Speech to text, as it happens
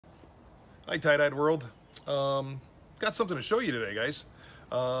Hi, Tie-Dyed World. Got something to show you today, guys.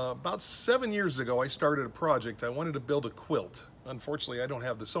 About 7 years ago, I started a project. I wanted to build a quilt. Unfortunately, I don't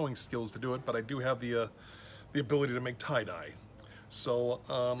have the sewing skills to do it, but I do have the ability to make tie-dye. So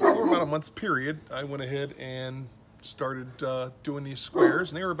over about a month's period, I went ahead and started doing these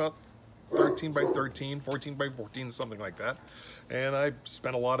squares, and they were about 13 by 13, 14 by 14, something like that. And I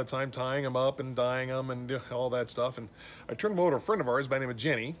spent a lot of time tying them up and dyeing them and all that stuff. And I turned them over to a friend of ours by the name of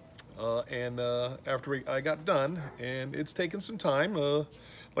Jenny. After I got done, and it's taken some time,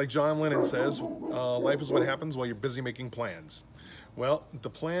 like John Lennon says, life is what happens while you're busy making plans. Well, the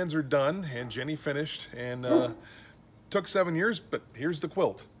plans are done, and Jenny finished, and took 7 years, but here's the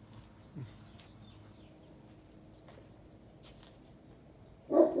quilt.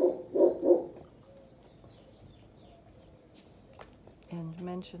 And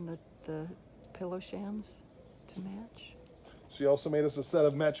mention the pillow shams to match. She also made us a set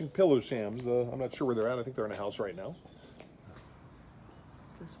of matching pillow shams. I'm not sure where they're at. I think they're in a house right now.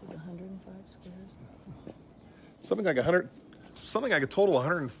 This was 105 squares. Something like a total of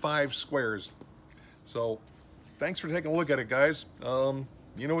 105 squares. So, thanks for taking a look at it, guys.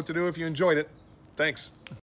 You know what to do if you enjoyed it. Thanks.